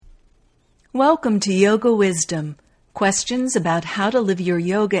Welcome to Yoga Wisdom. Questions about how to live your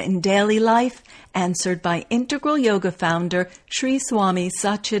yoga in daily life answered by Integral Yoga founder Sri Swami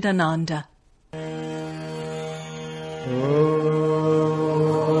Satchidananda.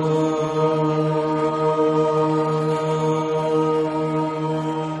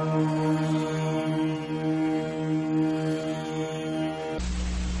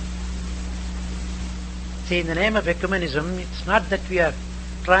 See, in the name of ecumenism, it's not that we are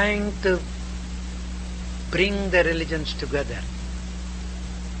trying to bring the religions together.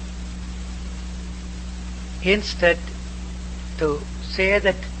 Instead, to say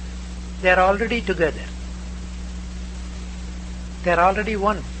that they are already together. They are already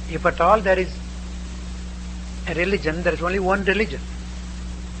one. If at all there is a religion, there is only one religion.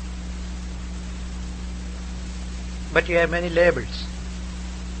 But you have many labels.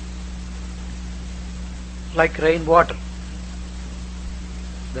 Like rainwater.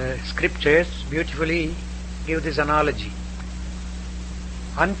 The scriptures beautifully give this analogy.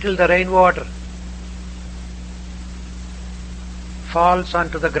 Until the rainwater falls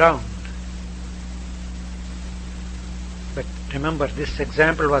onto the ground. But remember, this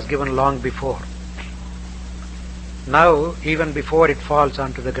example was given long before. Now, even before it falls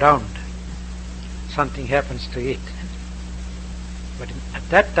onto the ground, something happens to it. But at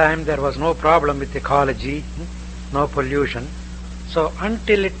that time there was no problem with ecology, no pollution. So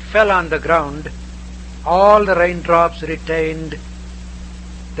until it fell on the ground, all the raindrops retained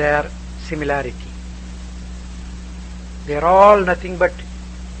their similarity. They are all nothing but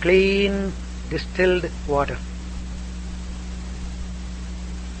clean, distilled water.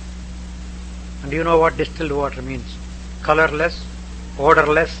 And you know what distilled water means? Colorless,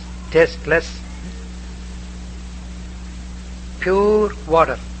 odorless, tasteless, pure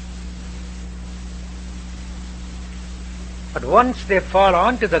water. But once they fall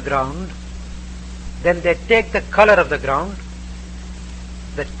onto the ground, then they take the color of the ground,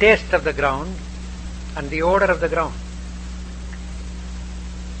 the taste of the ground, and the odor of the ground.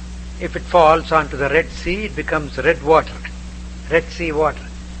 If it falls onto the Red Sea, it becomes red water, Red Sea water.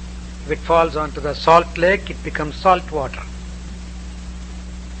 If it falls onto the salt lake, it becomes salt water.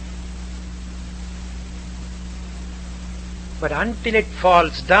 But until it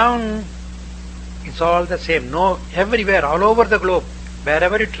falls down, it's all the same. No, everywhere, all over the globe,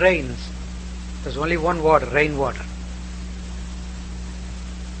 wherever it rains, there's only one water, rainwater.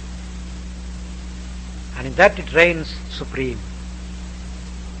 And in that it reigns supreme.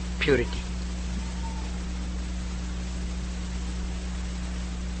 Purity.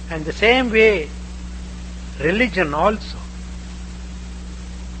 And the same way, religion also,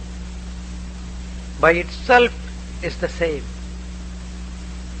 by itself is the same.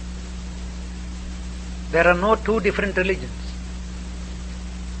 There are no two different religions.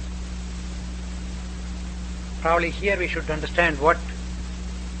 Probably here we should understand what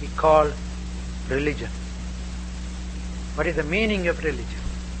we call religion. What is the meaning of religion?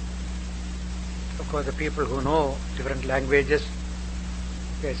 Of course, the people who know different languages,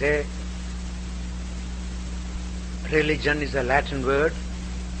 they say religion is a Latin word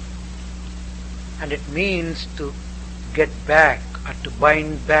and it means to get back or to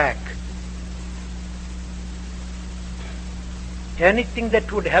bind back. Anything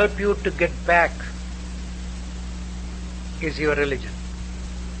that would help you to get back is your religion.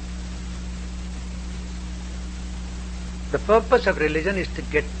 The purpose of religion is to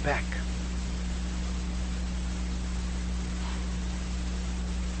get back.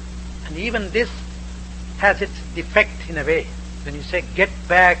 And even this has its defect in a way. When you say get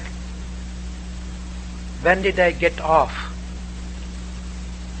back, when did I get off?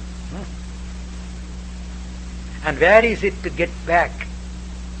 And where is it to get back?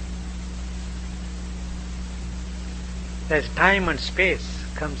 There's time and space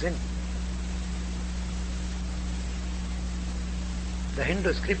comes in. The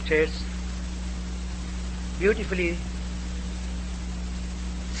Hindu scriptures beautifully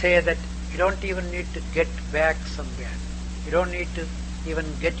say that you don't even need to get back somewhere. You don't need to even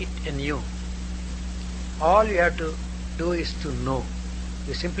get it anew. All you have to do is to know.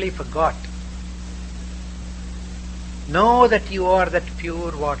 You simply forgot. Know that you are that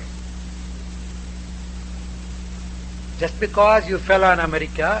pure water. Just because you fell on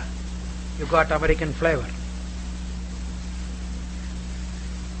America, you got American flavor.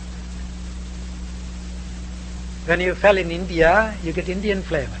 When you fell in India, you get Indian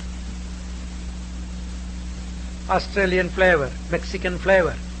flavor. Australian flavor, Mexican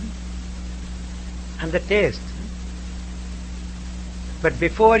flavor, and the taste. But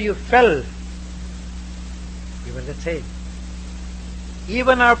before you fell, you were the same.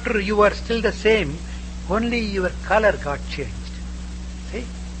 even after you are still the same, only your color got changed. See?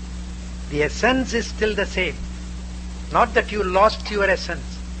 The essence is still the same. Not that you lost your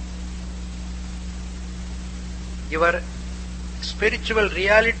essence. Your spiritual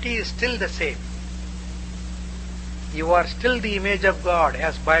reality is still the same. You are still the image of God,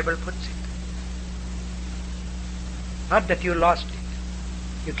 as Bible puts it. Not that you lost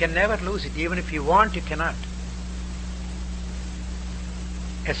it. You can never lose it. Even if you want, you cannot.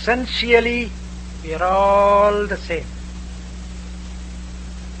 Essentially, we are all the same.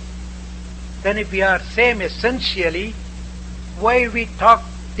 Then if we are same essentially, why we talk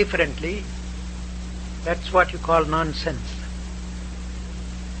differently? That's what you call nonsense.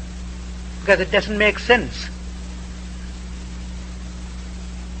 Because it doesn't make sense.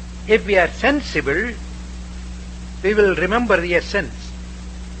 If we are sensible, we will remember the essence.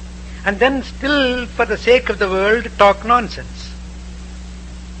 And then still, for the sake of the world, talk nonsense.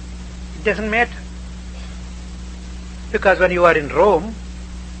 It doesn't matter. Because when you are in Rome,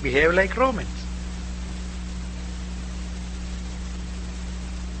 behave like Romans.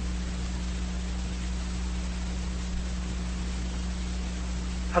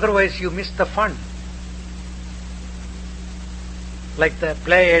 Otherwise you miss the fun. Like the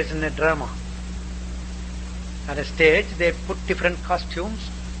players in a drama. On a stage, they put different costumes,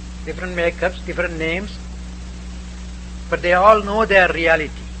 different makeups, different names, but they all know their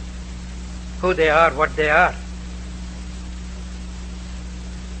reality, who they are, what they are.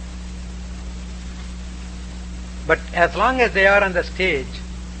 But as long as they are on the stage,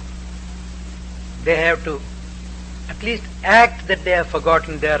 they have to at least act that they have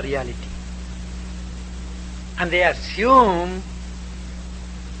forgotten their reality. And they assume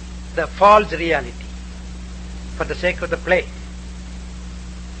the false reality for the sake of the play.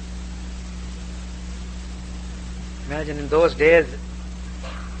 Imagine in those days,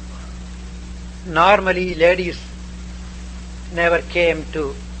 normally ladies never came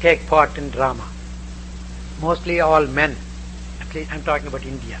to take part in drama. Mostly all men. At least I'm talking about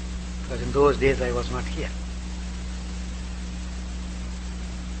India, because in those days I was not here.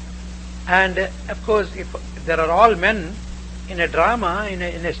 And of course, if there are all men in a drama, in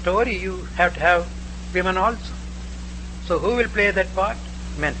a story, you have to have women also. So who will play that part?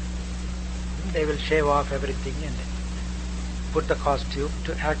 Men. They will shave off everything and put the costume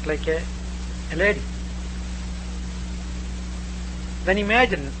to act like a lady. Then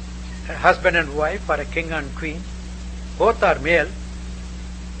imagine a husband and wife, or a king and queen. Both are male,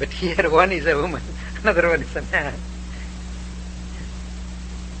 but here one is a woman, another one is a man.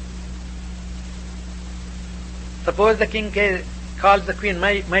 Suppose the king calls the queen,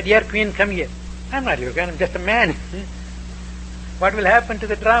 my dear queen, come here. I'm not your queen, I'm just a man. What will happen to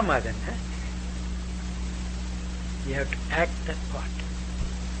the drama then? You have to act that part.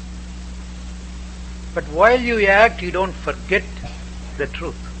 But while you act, you don't forget the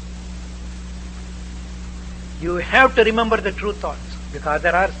truth. You have to remember the truth also, because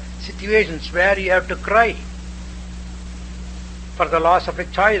there are situations where you have to cry for the loss of a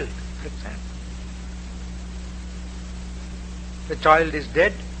child, for example. The child is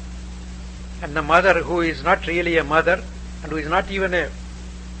dead, and the mother, who is not really a mother, and who is not even a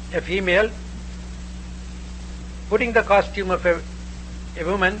female, putting the costume of a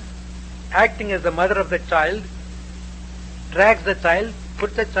woman, acting as the mother of the child, drags the child,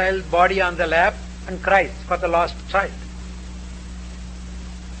 puts the child's body on the lap, and cries for the lost child.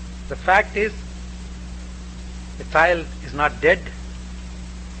 The fact is, the child is not dead.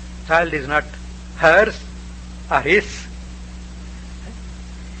 The child is not hers or his.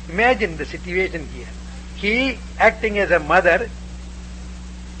 Imagine the situation here. He, acting as a mother,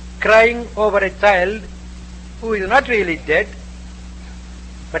 crying over a child who is not really dead,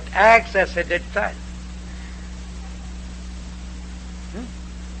 but acts as a dead child.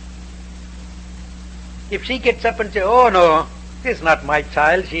 If she gets up and says, oh no, this is not my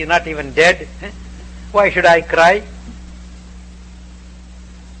child, she is not even dead, why should I cry?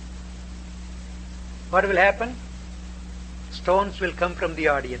 What will happen? Stones will come from the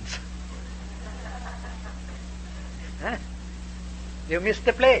audience. You missed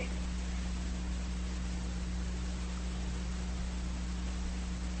the play.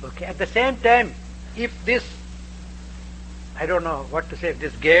 Okay, at the same time, if this, I don't know what to say, if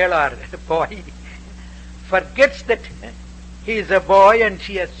this girl or boy forgets that he is a boy and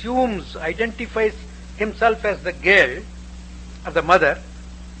she assumes, identifies himself as the girl or the mother,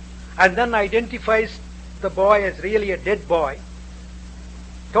 and then identifies the boy as really a dead boy,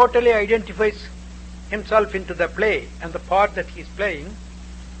 totally identifies himself into the play and the part that he is playing,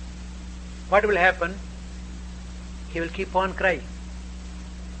 what will happen? He will keep on crying.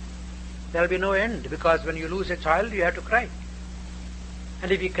 there will be no end, because when you lose a child, you have to cry.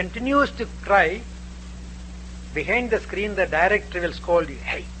 And if he continues to cry, behind the screen the director will scold you,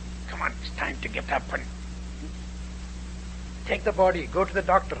 "Hey, come on, it's time to get up and take the body, go to the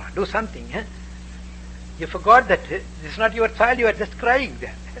doctor, do something." You forgot that this is not your child, you are just crying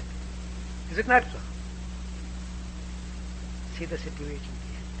there. Is it not so? See the situation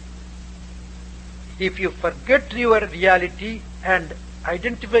here. If you forget your reality and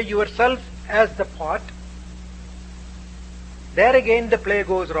identify yourself as the part, there again the play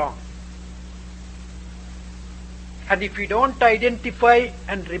goes wrong. And if you don't identify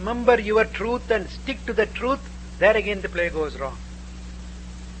and remember your truth and stick to the truth, there again the play goes wrong.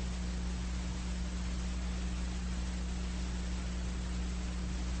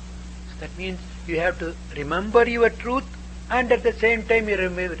 So that means you have to remember your truth and at the same time you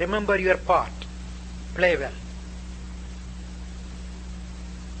remember your part. Play well.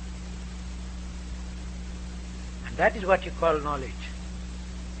 And that is what you call knowledge.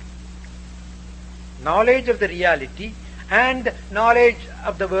 Knowledge of the reality and knowledge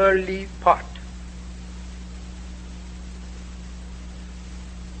of the worldly part.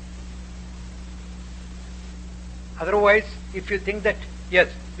 Otherwise, if you think that, yes,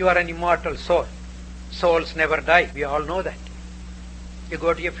 you are an immortal soul, souls never die, we all know that. You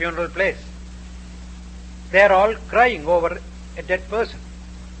go to a funeral place, they are all crying over a dead person.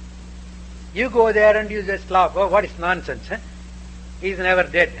 You go there and you just laugh, "Oh, what is nonsense, he is never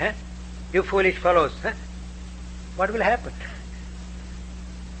dead, you foolish fellows." What will happen?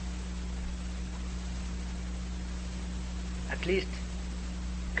 At least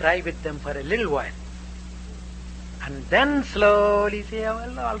cry with them for a little while. And then slowly say, "Oh,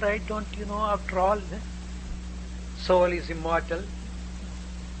 well, all right, don't you know, after all, soul is immortal."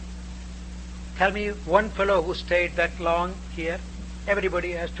 Tell me one fellow who stayed that long here.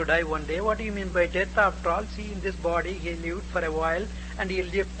 Everybody has to die one day. What do you mean by death? After all, see, in this body he lived for a while and he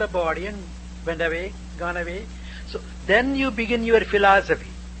left the body and went away, gone away. So then you begin your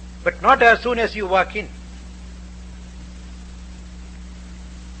philosophy, but not as soon as you walk in.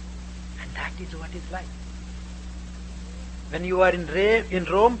 And that is what is life. When you are in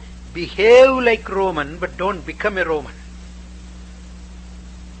Rome, behave like Roman, but don't become a Roman.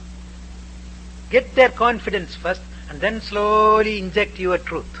 Get their confidence first, and then slowly inject your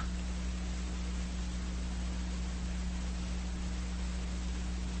truth.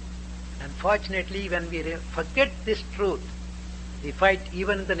 Unfortunately, when we forget this truth, we fight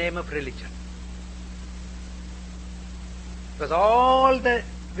even in the name of religion. Because all the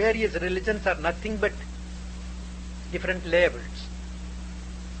various religions are nothing but different labels,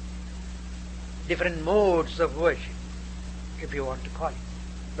 different modes of worship, if you want to call it.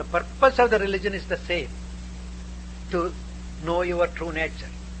 The purpose of the religion is the same, to know your true nature,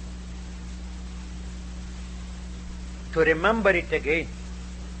 to remember it again,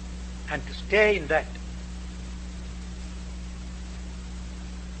 and to stay in that.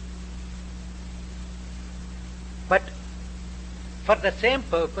 But for the same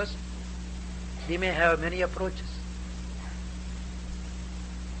purpose, we may have many approaches.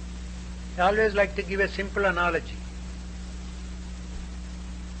 I always like to give a simple analogy.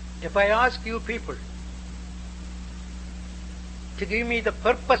 If I ask you people to give me the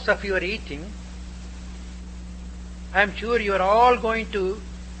purpose of your eating, I am sure you are all going to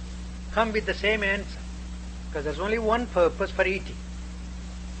come with the same answer, because there is only one purpose for eating.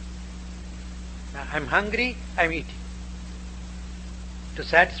 Now, I am hungry, I am eating. To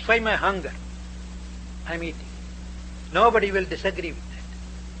satisfy my hunger, I am eating. Nobody will disagree with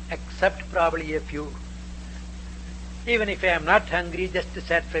that, except probably a few. Even if I am not hungry, just to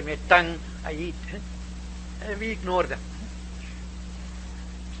satisfy my tongue, I eat. We ignore them.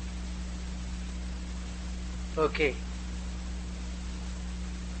 Okay.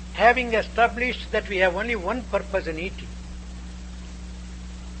 Having established that we have only one purpose in eating,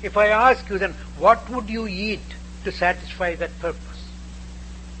 if I ask you then, what would you eat to satisfy that purpose?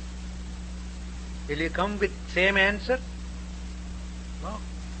 Will you come with same answer? No.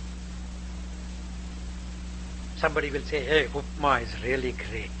 Somebody will say, "Hey, upma is really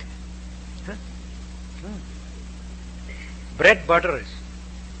great. Bread, butter is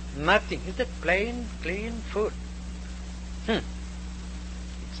nothing. It's a plain, clean food.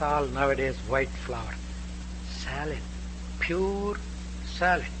 It's all nowadays white flour. Salad, pure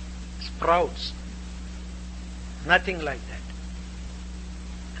salad, sprouts. Nothing like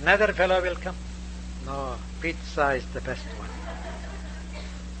that." Another fellow will come. "No, pizza is the best one."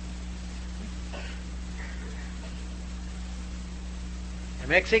 A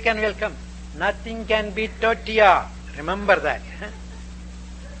Mexican will come. "Nothing can beat tortilla." Remember that.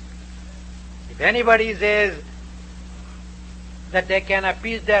 Anybody says that they can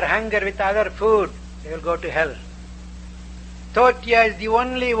appease their hunger with other food, they will go to hell. Tortilla is the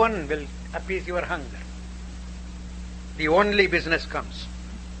only one will appease your hunger. The only business comes.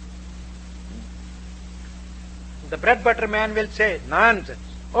 The bread butter man will say, nonsense.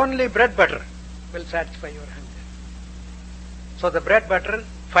 Only bread butter will satisfy your hunger. So the bread butter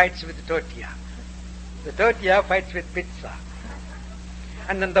fights with tortilla. The tortilla fights with pizza.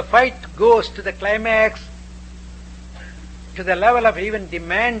 And then the fight goes to the climax, to the level of even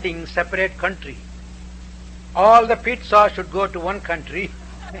demanding separate country. All the pizza should go to one country.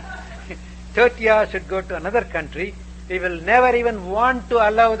 Tortilla should go to another country. We will never even want to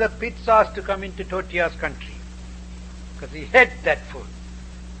allow the pizzas to come into tortilla's country, because we hate that food.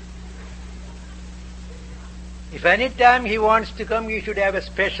 If any time he wants to come, he should have a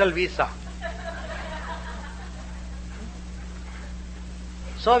special visa.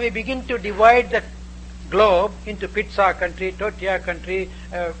 So we begin to divide the globe into pizza country, tortilla country,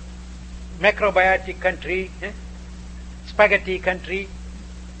 macrobiotic country, spaghetti country.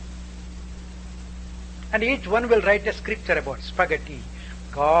 And each one will write a scripture about spaghetti.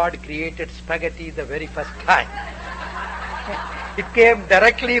 God created spaghetti the very first time. It came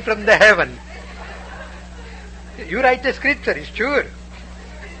directly from the heaven. You write a scripture, it's sure.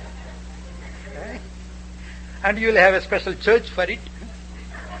 And you will have a special church for it,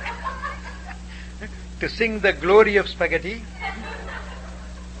 to sing the glory of spaghetti.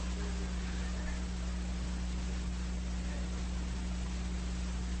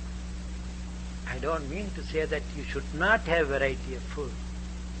 I don't mean to say that you should not have variety of food,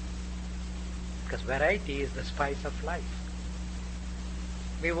 because variety is the spice of life.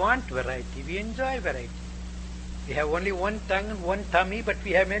 We want variety, we enjoy variety. We have only one tongue and one tummy, but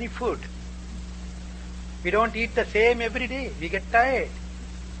we have many food. We don't eat the same every day, we get tired.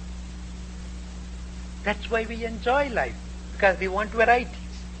 That's why we enjoy life, because we want varieties.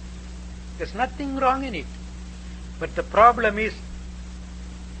 There's nothing wrong in it. But the problem is,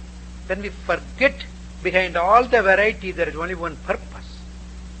 when we forget behind all the variety there is only one purpose,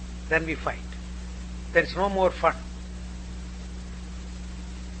 then we fight. There is no more fun.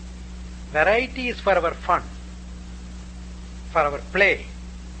 Variety is for our fun, for our play.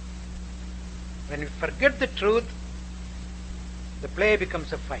 When we forget the truth, the play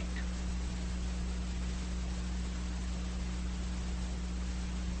becomes a fight.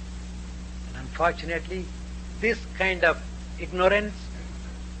 Unfortunately, this kind of ignorance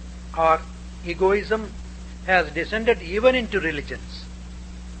or egoism has descended even into religions.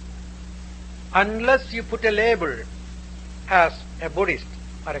 Unless you put a label as a Buddhist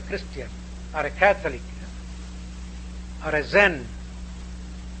or a Christian or a Catholic or a Zen,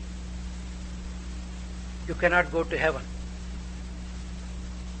 you cannot go to heaven.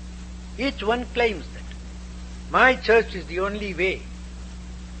 Each one claims that my church is the only way.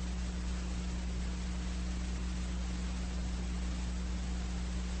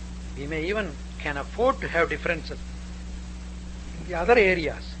 We may even can afford to have differences in the other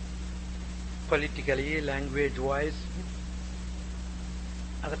areas, politically, language-wise,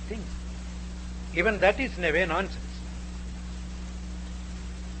 other things. Even that is in a way nonsense.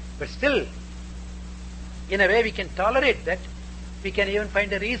 But still, in a way we can tolerate that. We can even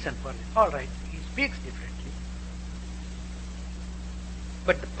find a reason for it. All right, he speaks differently.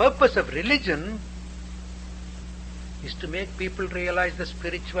 But the purpose of religion is to make people realize the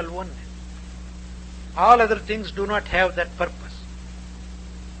spiritual oneness. All other things do not have that purpose,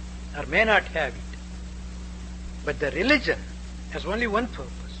 or may not have it. But the religion has only one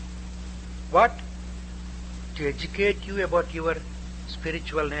purpose. What? To educate you about your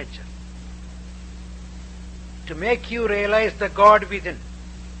spiritual nature. To make you realize the God within.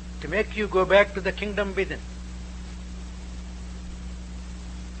 To make you go back to the kingdom within.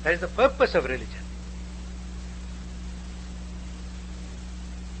 That is the purpose of religion.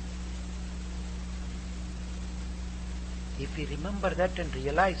 If we remember that and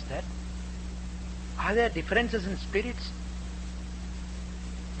realize that, are there differences in spirits?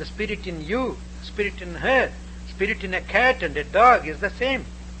 The spirit in you, spirit in her, spirit in a cat and a dog is the same.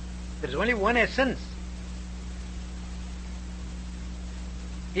 There is only one essence.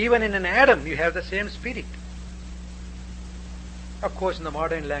 Even in an atom you have the same spirit. Of course, in the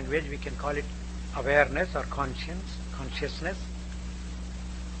modern language we can call it awareness or consciousness.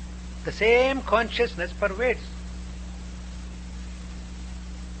 The same consciousness pervades.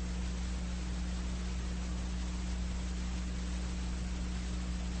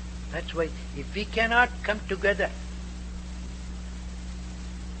 That's why if we cannot come together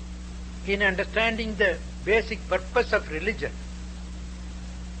in understanding the basic purpose of religion,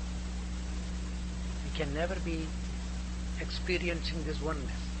 can never be experiencing this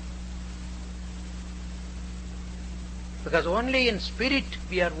oneness. Because only in spirit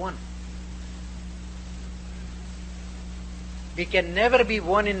we are one. We can never be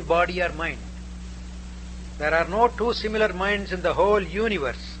one in body or mind. There are no two similar minds in the whole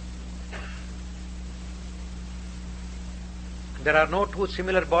universe. There are no two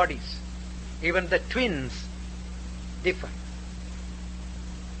similar bodies. Even the twins differ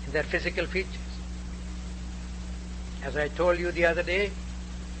in their physical features. As I told you the other day,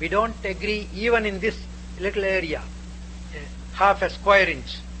 we don't agree even in this little area, half a square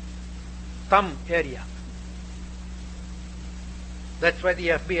inch, thumb area. That's why the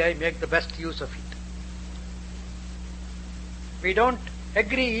FBI make the best use of it. We don't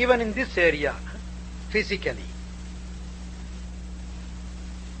agree even in this area, physically.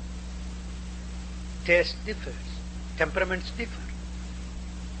 Taste differs, temperaments differ.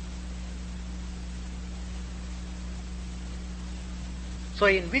 So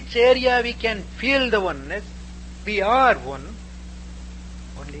in which area we can feel the oneness? We are one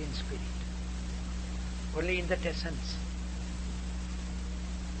only in spirit, only in that essence.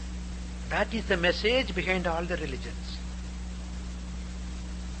 That is the message behind all the religions.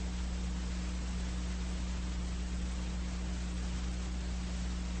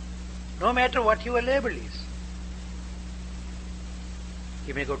 No matter what your label is.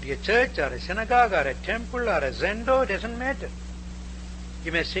 You may go to a church or a synagogue or a temple or a zendo, it doesn't matter.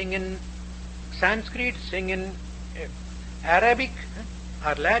 You may sing in Sanskrit, sing in Arabic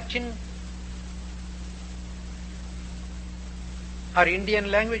or Latin or Indian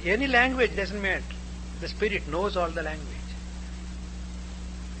language, any language doesn't matter. The Spirit knows all the language.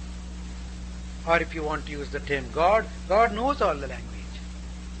 Or if you want to use the term God, God knows all the language.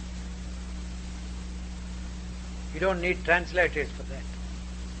 You don't need translators for that.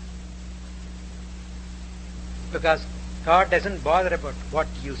 Because God doesn't bother about what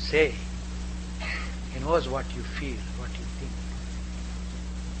you say. He knows what you feel, what you think.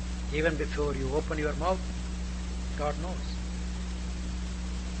 Even before you open your mouth, God knows.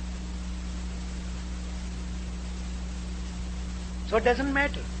 So it doesn't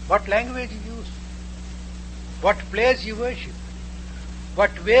matter what language you use, what place you worship,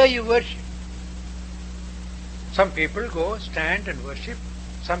 what way you worship. Some people go stand and worship,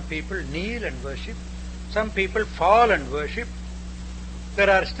 some people kneel and worship, some people fall and worship. There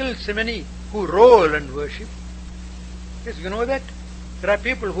are still so many who roll and worship. Yes, you know that? There are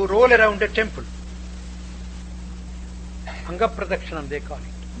people who roll around a temple. Anga Pradakshanam they call it.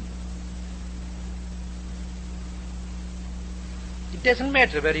 It doesn't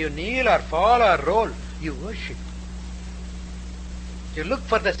matter whether you kneel or fall or roll, you worship. You look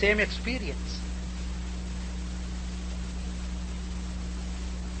for the same experience.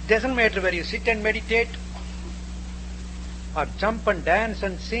 It doesn't matter whether you sit and meditate or jump and dance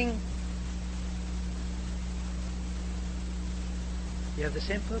and sing. You have the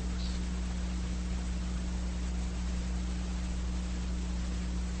same purpose.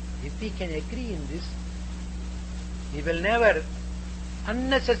 If we can agree in this, we will never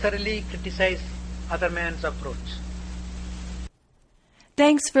unnecessarily criticize other man's approach.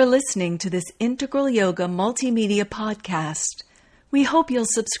 Thanks for listening to this Integral Yoga Multimedia Podcast. We hope you'll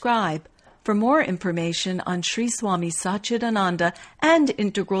subscribe. For more information on Sri Swami Satchidananda and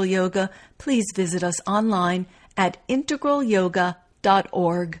Integral Yoga, please visit us online at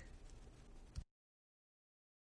integralyoga.org.